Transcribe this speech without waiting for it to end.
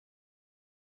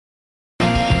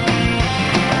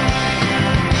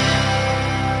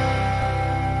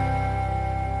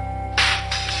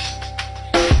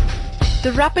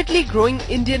The rapidly growing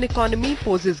Indian economy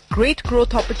poses great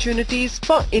growth opportunities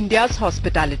for India's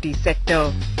hospitality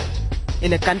sector.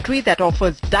 In a country that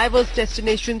offers diverse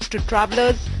destinations to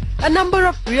travelers, a number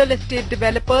of real estate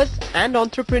developers and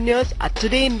entrepreneurs are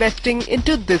today investing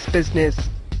into this business,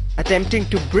 attempting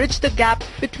to bridge the gap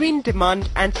between demand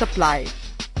and supply.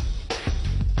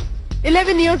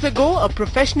 11 years ago, a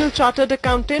professional chartered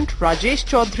accountant, Rajesh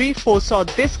Choudhary, foresaw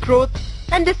this growth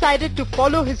and decided to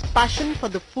follow his passion for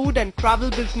the food and travel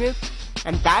business,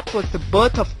 and that was the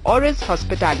birth of Auris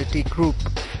Hospitality Group.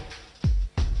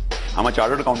 I'm a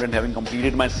chartered accountant, having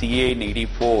completed my CA in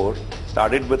 '84,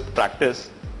 started with practice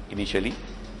initially,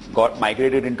 got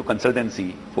migrated into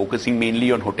consultancy, focusing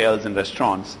mainly on hotels and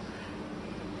restaurants,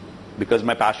 because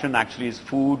my passion actually is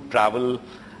food, travel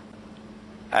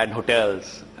and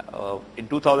hotels. In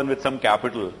 2000, with some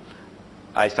capital,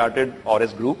 I started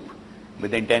Auris Group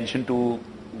with the intention to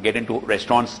get into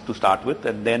restaurants to start with,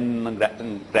 and then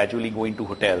gradually go into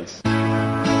hotels.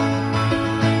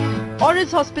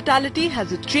 Auris Hospitality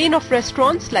has a chain of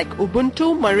restaurants like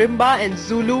Ubuntu, Marimba and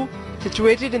Zulu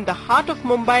situated in the heart of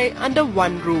Mumbai under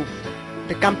one roof.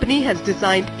 The company has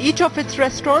designed each of its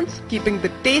restaurants, keeping the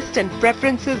taste and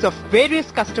preferences of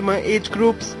various customer age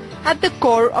groups at the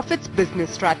core of its business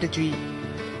strategy.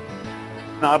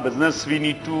 In our business, we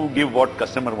need to give what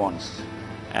customer wants.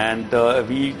 And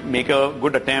we make a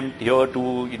good attempt here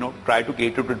to try to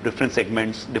cater to different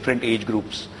segments, different age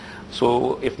groups.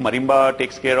 So if Marimba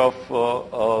takes care of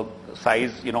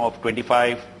size of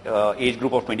 25, age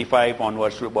group of 25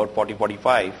 onwards to about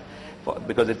 40-45,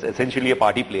 because it's essentially a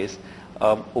party place.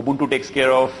 Ubuntu takes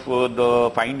care of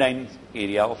the fine dine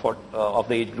area of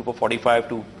the age group of 45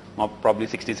 to probably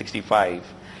 60-65.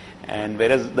 And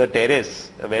whereas the terrace,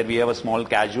 where we have a small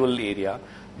casual area,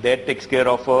 that takes care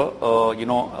of a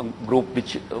group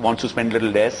which wants to spend a little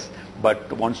less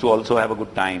but wants to also have a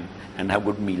good time and have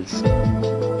good meals.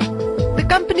 The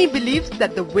company believes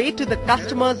that the way to the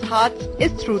customers' hearts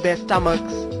is through their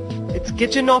stomachs. Its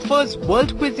kitchen offers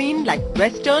world cuisine like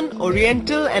Western,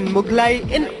 Oriental and Mughlai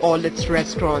in all its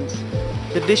restaurants.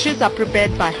 The dishes are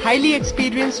prepared by highly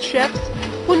experienced chefs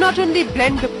who not only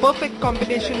blend the perfect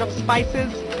combination of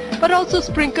spices but also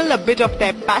sprinkle a bit of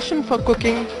their passion for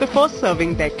cooking before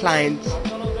serving their clients.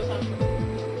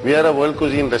 We are a world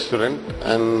cuisine restaurant,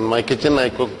 and my kitchen I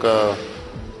cook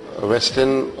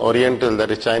Western, Oriental,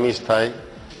 that is Chinese, Thai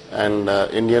and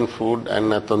Indian food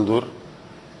and tandoor.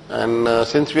 And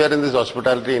since we are in this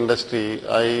hospitality industry,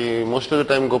 I most of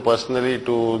the time go personally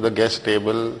to the guest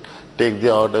table, take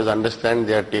the orders, understand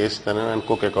their taste and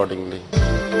cook accordingly.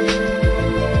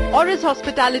 Auris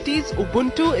Hospitality's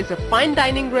Ubuntu is a fine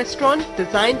dining restaurant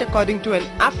designed according to an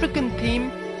African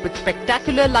theme with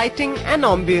spectacular lighting and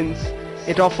ambience.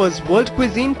 It offers world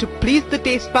cuisine to please the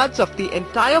taste buds of the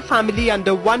entire family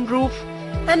under one roof,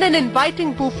 and an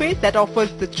inviting buffet that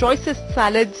offers the choicest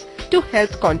salads to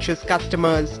health-conscious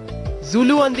customers.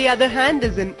 Zulu, on the other hand,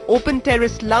 is an open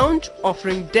terrace lounge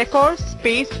offering decor,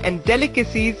 space and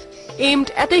delicacies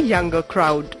aimed at a younger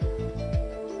crowd.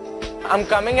 I'm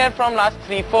coming here from last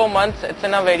 3-4 months. It's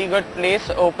in a very good place,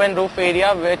 open roof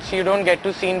area, which you don't get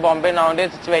to see in Bombay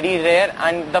nowadays. It's very rare,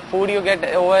 and the food you get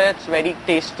over it's very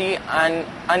tasty and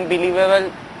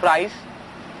unbelievable price,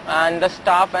 and the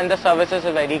staff and the services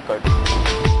are very good.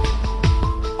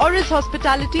 Auris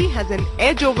Hospitality has an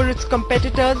edge over its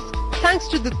competitors thanks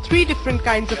to the 3 different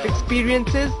kinds of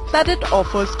experiences that it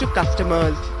offers to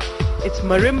customers. Its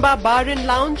Marimba Bar and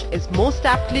Lounge is most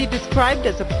aptly described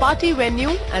as a party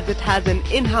venue, as it has an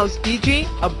in-house DJ,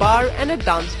 a bar and a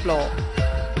dance floor.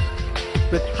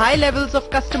 With high levels of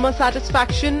customer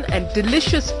satisfaction and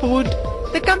delicious food,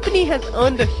 the company has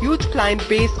earned a huge client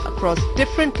base across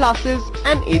different classes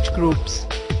and age groups.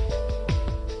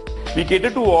 We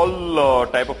cater to all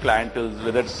type of clientele,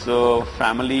 whether it's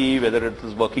family, whether it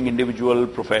is working individual,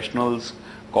 professionals,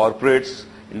 corporates.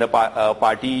 In the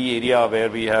party area, where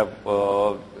we have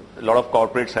a lot of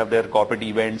corporates have their corporate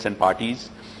events and parties.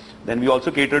 Then we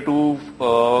also cater to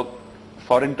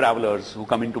foreign travelers who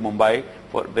come into Mumbai,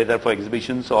 whether for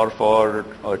exhibitions or for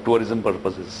tourism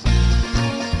purposes.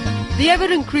 The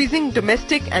ever-increasing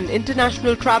domestic and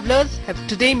international travelers have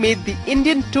today made the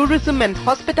Indian tourism and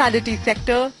hospitality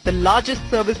sector the largest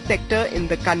service sector in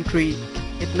the country.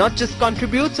 It not just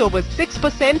contributes over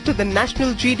 6% to the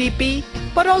national GDP,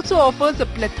 but also offers a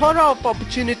plethora of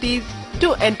opportunities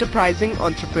to enterprising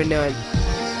entrepreneurs.